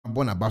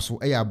bona baso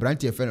e ya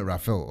branti e fen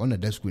Rafael on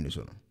the screen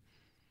so no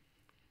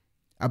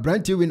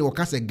abranti we no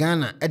kase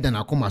Ghana e da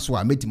na koma so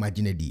a metima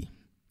ginedi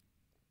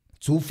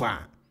so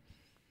far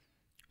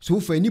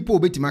nipo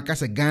obetima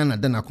kase Ghana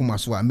da na koma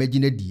so a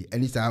meginedi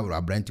ani sa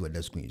abranti we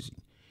the screen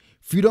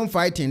freedom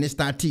fighting ne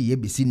start ye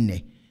besi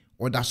nne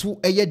oda so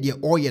eye de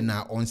oye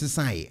na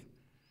onsesan ye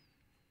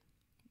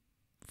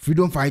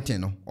freedom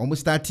fighting no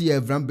almost start ye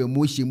vrambe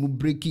mo hye mu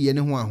break ye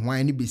ne ho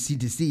ahwan ne besi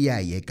de se ye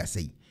aye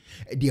kase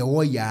de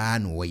oya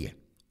na oye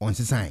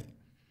onsesan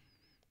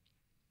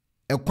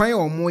ekwan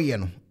omo ye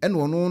no ene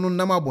ono no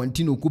nam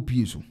abonti na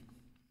okopie so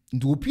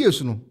nti opie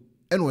so no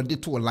ene ode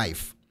to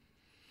life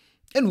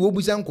ene wo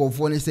busa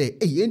nkofo ne say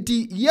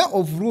enti year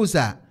of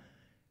rose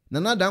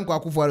na dan kwa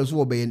akufo-addo so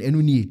obaye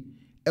enu nie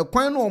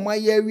ekwan no oma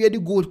ye awie de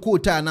gold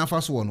coat na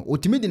afa so no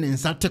otimi de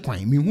nsa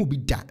tekwan me hu bi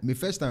da me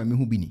first time me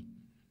hu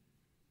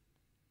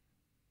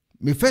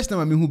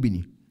bi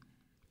ni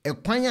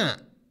ekwan a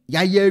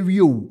ya ye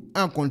awie o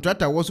an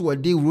contractor wo so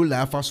de roller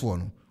afa so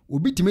no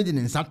obi timi de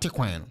nsa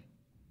tekwan no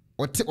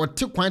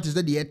ote kwan te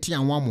se de ete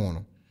anwa mo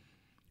no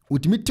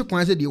otimi te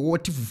kwan se de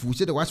wote fufu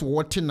se de wase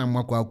wote na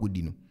makwa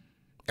akodi no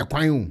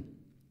ekwan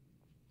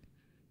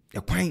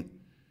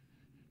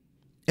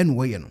enu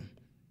wo ye no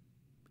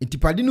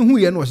intipade no hu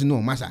ye no wose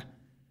no masa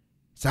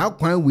sa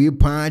kwan we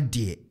pa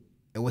de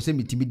e wose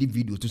mitimi di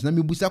video to na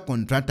mebusa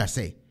contractor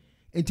say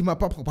entima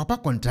papa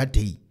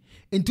contractor yi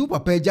enti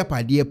papa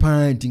ejapade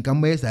pa ntinka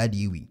mo sa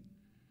de wi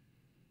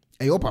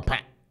eyo papa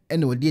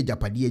ene odi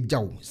ejapade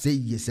ejaw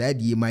say ye sa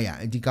de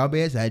maya ntinka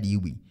be sa de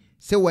wi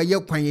say waye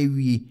kwan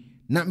awie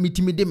na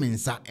mitimi de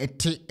mensa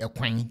ete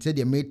ekwan say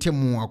de mete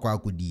mo akwa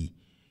akodi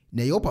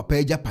na eyo papa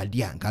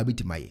ejapade a nka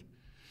betimaye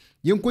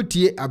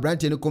yenkotie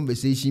abrante ne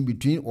conversation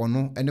between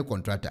ono and the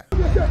contractor.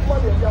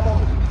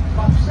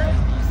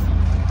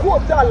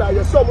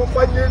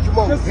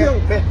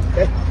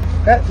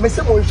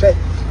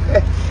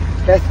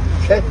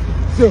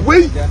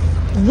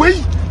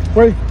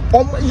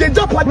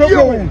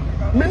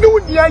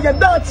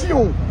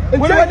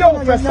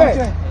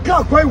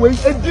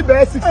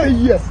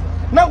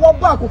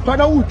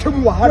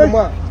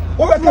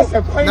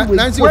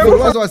 Nancy,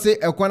 say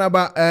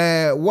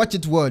watch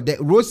it well. The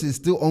roast is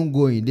still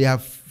ongoing. They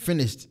have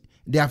finished.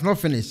 They have not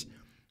finished.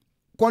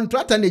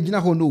 Contractor ne jina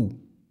ho no.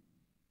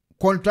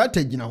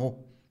 Contractor jina ho.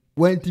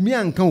 When timi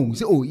anka o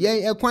say oh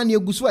ye ekwan ne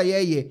egusu a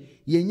ye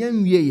nya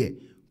nwie ye.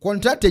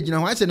 Contractor jina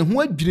ho ase ne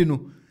ho adwire no.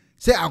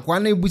 Say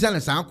akwan na ebusa na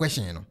sa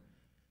question no.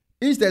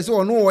 Instead say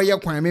ono wo ye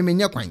kwan me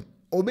nya kwan.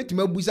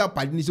 Obetimi abusa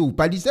padi ni say o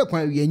padi say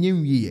kwan ye nya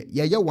nwie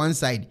ye. Ye one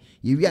side.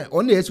 Ye wi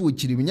ono ye say o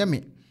chiri nya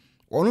me.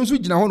 Onu nso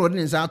gina ho no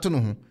de nsa ato no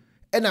ho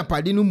ena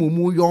pade no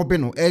momu yo be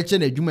no e che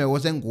na adwuma e wo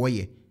se ngo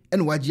ye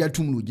ena wagi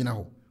atum no gina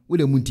ho wo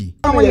le munti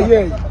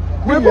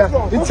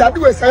it's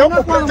adu we say yo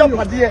papa ja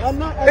pade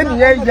eni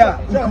ye ya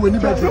nkuani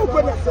be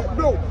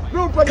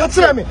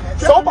katsira me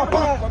so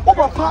papa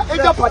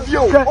eja pade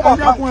o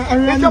papa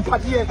eja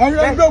pade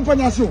bro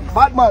mpanya so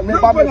bad man me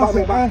ba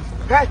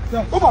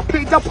o papa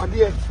eja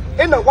pade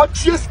ena what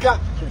cheska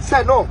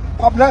say no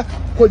pabla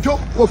kojo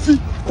kofi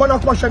kona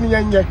kwa shani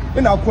yenye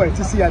ina kwa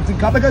tisi ya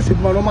nka beka se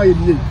duma no ma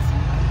ye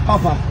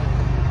papa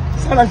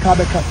sala nka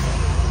beka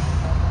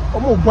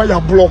omo boy ya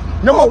block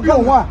nyama bi o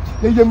wa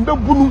ye mbe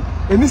bunu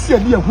eni se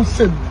de hu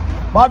sem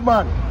bad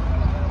man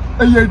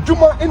ye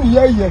duma eni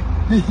ye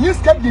he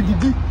scared the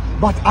didi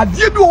but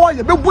adie bi o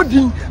ye be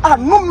bodin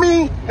no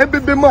me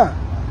ebebema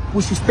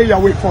we should stay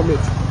away from it.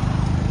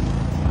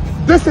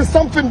 This is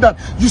something that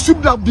you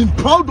should have been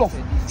proud of.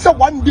 So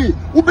one day,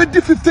 we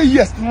be 50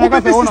 years, we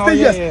be 60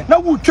 years. Now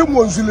we came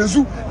on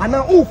Zilezu, and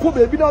now oh,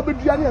 baby, now be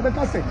Diani and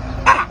I say,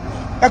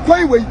 a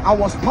quiet way. I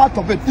was part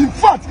of it. In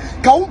fact,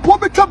 can we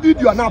make a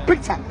video and a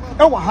picture?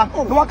 No, I'm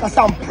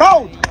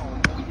proud.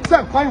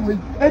 So quiet way.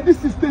 Every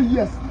 60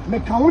 years,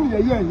 make a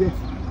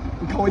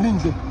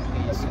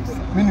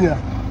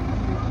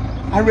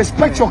I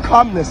respect your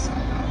calmness.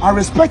 I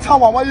respect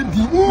how I want you to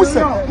do.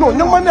 No,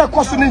 no man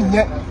questioning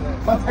yet.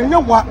 But you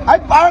know what? I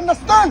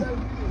understand.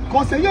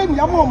 Because you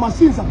have more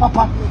machines,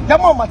 papa. You have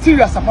more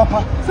materials,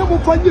 papa. So we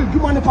find you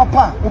money,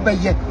 papa.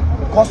 Obey.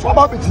 Because what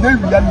about it? You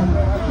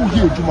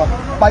hear Juma.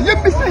 But you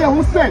be say,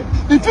 who say,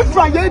 if you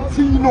try it,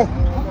 you know.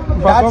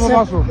 That's it.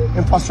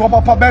 And for so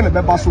papa Ben,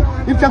 Bebaso.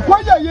 If you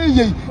acquire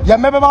ye, you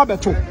never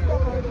better.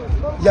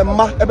 You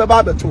ma ever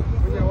better.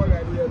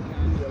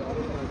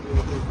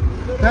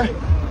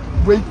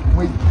 Wait.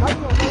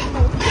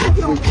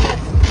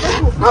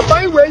 I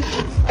buy way.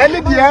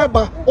 Any the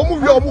airba,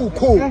 almost your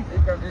cool. When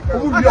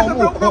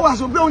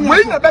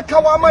the Becca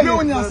Wama,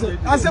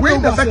 I said,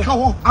 when the Becca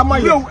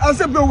Wama, I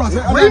said,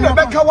 when the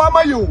Becca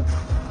Wama, you.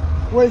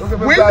 When the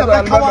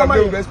Becca Wama,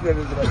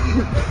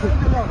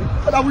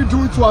 what are we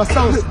doing to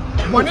ourselves?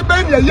 When the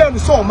baby a young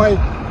saw my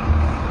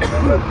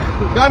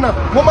Ghana,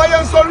 Mama,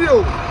 I'm sorry.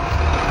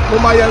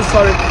 Mama, I'm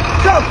sorry.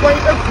 Can't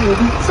find a fool.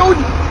 So,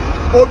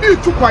 Obi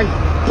took my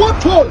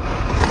pothole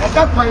at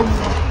that time.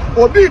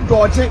 Obi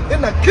dodging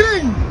in a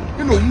king.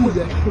 You know, you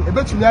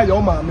bet you know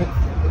your mammy, a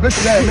bet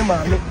you know your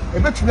mammy, a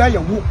bet you know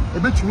your woo, a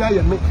bet you know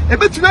your me, a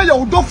bet you know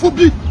your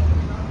dofubi.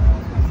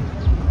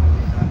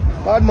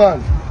 Bad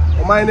man.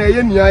 O my na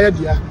ye nia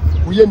dia.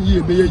 Wo ye ni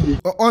ye be ye.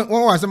 On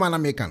was a man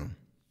American.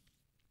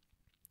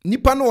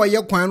 Nipa no ye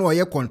kwan no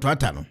ye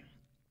contractor no.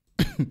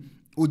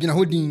 Ojina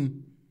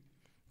hodin.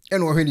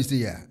 And what he say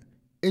ya.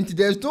 And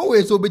there's no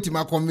way so beti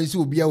ma convince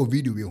you be a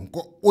video we.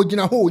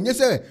 Ojina ho nye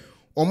say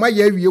o ma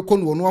ye wie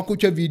kon no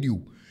akotwa video.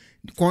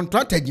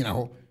 Contractor gina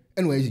ho.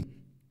 And where is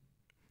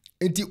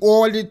it?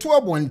 All the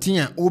 12 one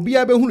thing obi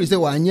abehunu say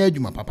wa anya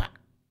adwuma papa.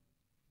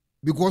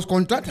 Because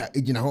contractor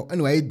gina ho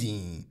and where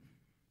din.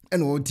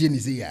 And what tin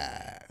say ya.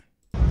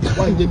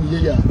 One day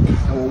yeah.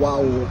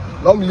 Wow.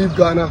 Long live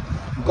Ghana.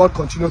 God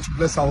continue to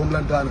bless our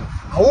homeland Ghana.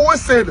 I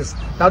always say this.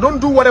 I don't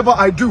do whatever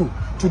I do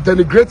to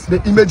denigrate the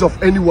image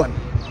of anyone.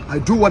 I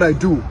do what I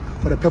do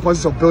for the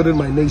purposes of building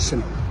my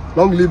nation.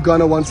 Long live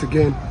Ghana once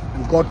again,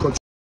 and God continue.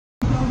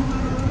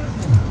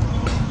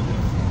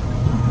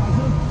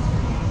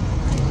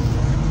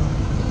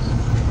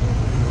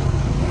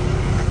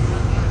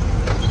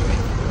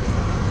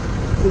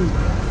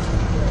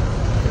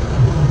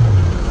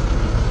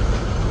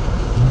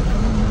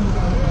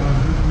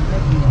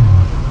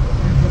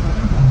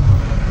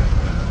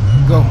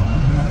 Go.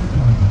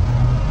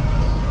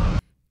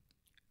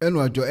 And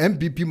what your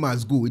MPP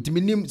must go. It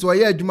means so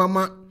I do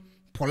mama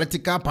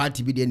political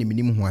party be the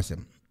minimum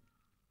wasem.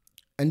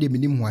 And the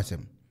minimum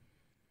wasem.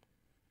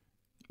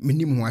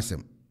 Minimum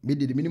wasem. Be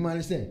the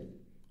minimum say.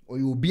 Or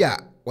you be a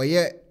or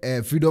ye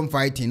freedom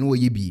fighting or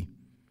ye be.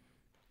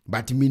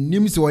 But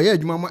minimum so I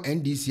do mama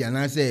NDC and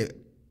I say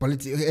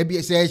political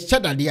say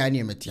shada the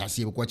name at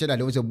Yasi because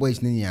there was a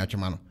boys in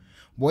Yachman.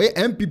 Boy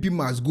MPP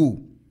must go.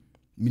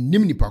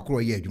 Minimum ni pakro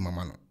ye do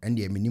mama and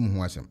the minimum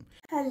wasem.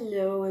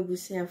 Hello,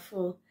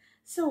 Ebusiafo.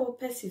 So,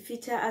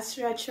 Pesifita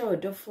Asracha or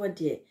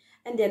Dofodie,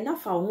 and they're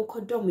not found who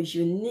condom is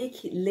unique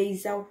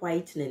laser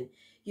whitening.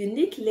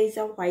 Unique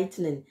laser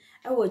whitening.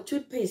 Our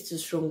toothpaste to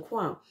strong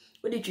quam.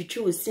 What did you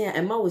choose? Say,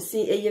 and ma was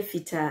saying a year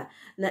fita.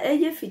 Na a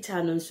year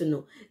fita non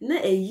sono. Na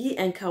a ye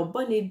and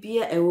carbonate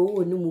beer a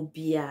row no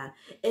beer.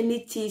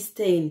 Any tea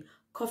stain,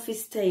 coffee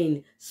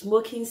stain,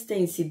 smoking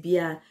stain,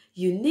 beer.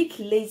 Unique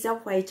laser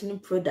whitening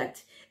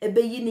product.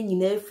 Ebe yini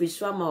nyina free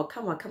swama o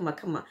kama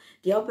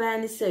the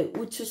obani say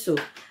utu so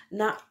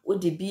na o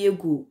de bi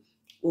egu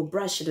o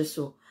brush de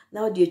so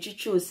na o de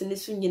atwitwe o sene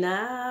so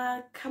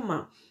nyina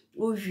kama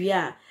o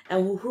hwia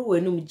enhohoro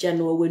wenum gya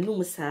no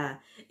wenum saa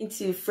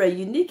nti fra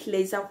unique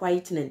laser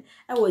whitening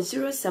I was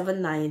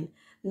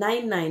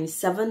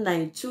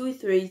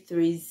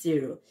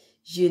 07999792330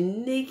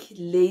 unique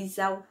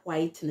laser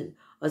whitening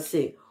or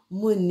say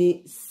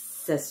money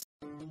ses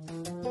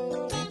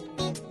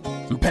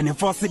Penny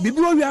Fossy,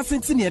 Bibi, we are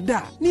sent in your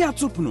da, near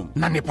Tupnum,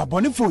 Nanipa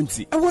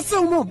Bonifonti, and was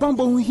so more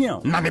bamboo here,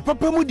 Nanipa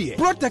Pamudi,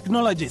 Pro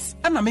Technologies,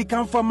 and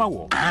American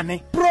Farmer,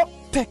 Anne, Pro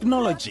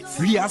Technologies.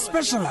 We are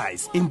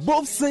specialized in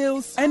both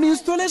sales and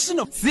installation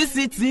of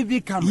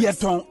CCTV cameras.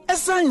 Yeton,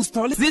 Esa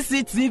install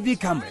CCTV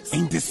cameras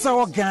in the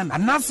Sour Ghana,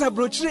 and NASA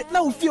brochure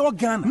now fear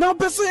Ghana. Now,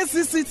 pursue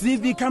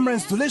CCTV camera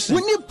installation.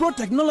 We need Pro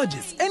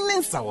Technologies and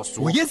then Sour.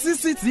 We get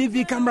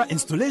CCTV camera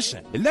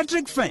installation,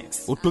 electric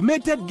fence,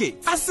 automated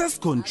gate, access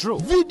control,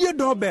 video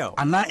doorbell,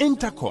 and our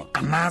intercom,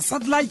 and our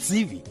satellite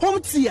TV, home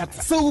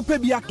theater, so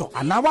Pebiato,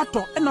 and our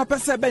water, and our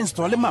Pesebe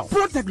install them out.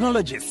 Pro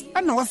Technologies,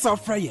 and our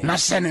South Fryer. Na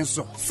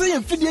Shenenso, say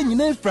Fidia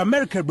nyina from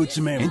America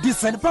Bruchman. And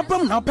this and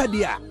Papa now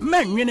pedia.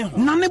 Man, you know,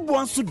 none of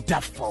one so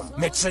daft form.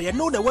 Make sure you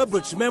know the web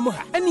Bruchman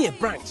any a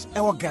branch,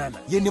 our Ghana.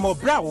 You know more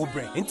brow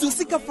brain. Into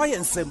Sika Fire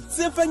and Sem,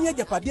 Symphony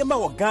Japadema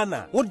or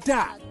Ghana, or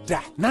da.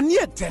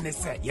 Nanya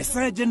Tennessee, yes,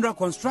 general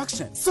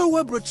construction. So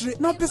we brochure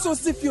no peso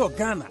si fi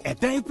Ghana. A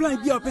time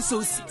plan be a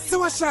peso si.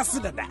 So I shall see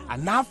that.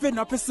 And now fe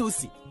no peso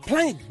si.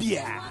 Plan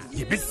beer.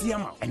 Ye be see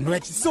am. And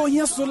which so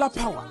here solar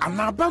power. And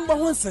now bamba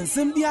one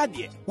sensem the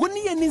idea. When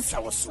ye need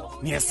so.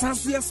 Near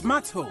Sansuya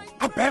smart home.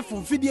 A pair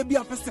from video be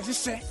a peso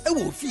share. A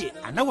wolf fear.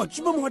 And now what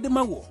chuma more the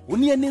mawo.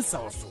 When ye need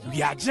so.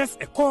 We are just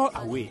a call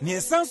away. Near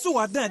Sansu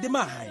are there the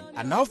mahine.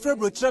 And now for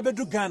brochure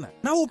bedroom Ghana.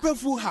 Now open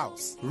full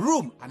house.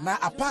 Room and now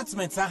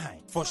apartments are high.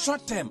 For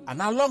short term and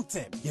now long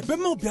term, ye be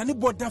mo biani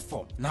border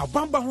form. Now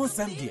bamba hon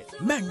sam dear,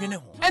 man you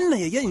know. And na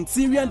ye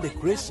interior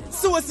decoration.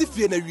 So as if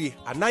ye na we,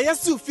 and now ye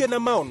su fear na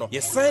ma no.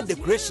 Ye sign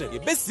decoration, ye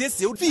best yes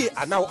ye fee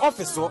and now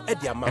office or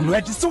at the amount. And where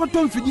the so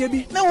don't feed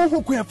ye now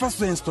who can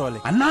first install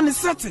it. And now the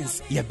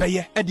settings, ye be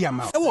ye at the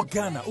amount. Ewo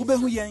Ghana, ube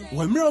hu yen,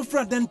 when mirror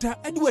front denta,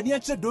 edward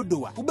yacha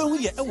dodoa, ube hu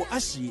ye ewo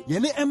ashi, ye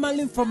ne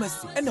Emalin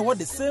Pharmacy, and what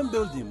the same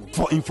building.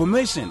 For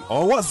information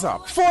or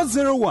WhatsApp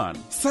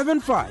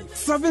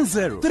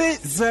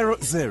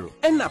 401-7570-300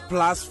 and a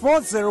plus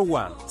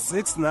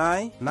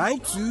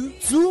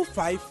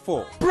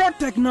 401-6992-254. Pro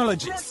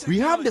Technologies. We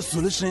have the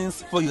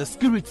solutions for your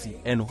security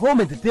and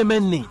home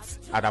entertainment needs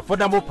at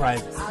affordable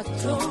prices.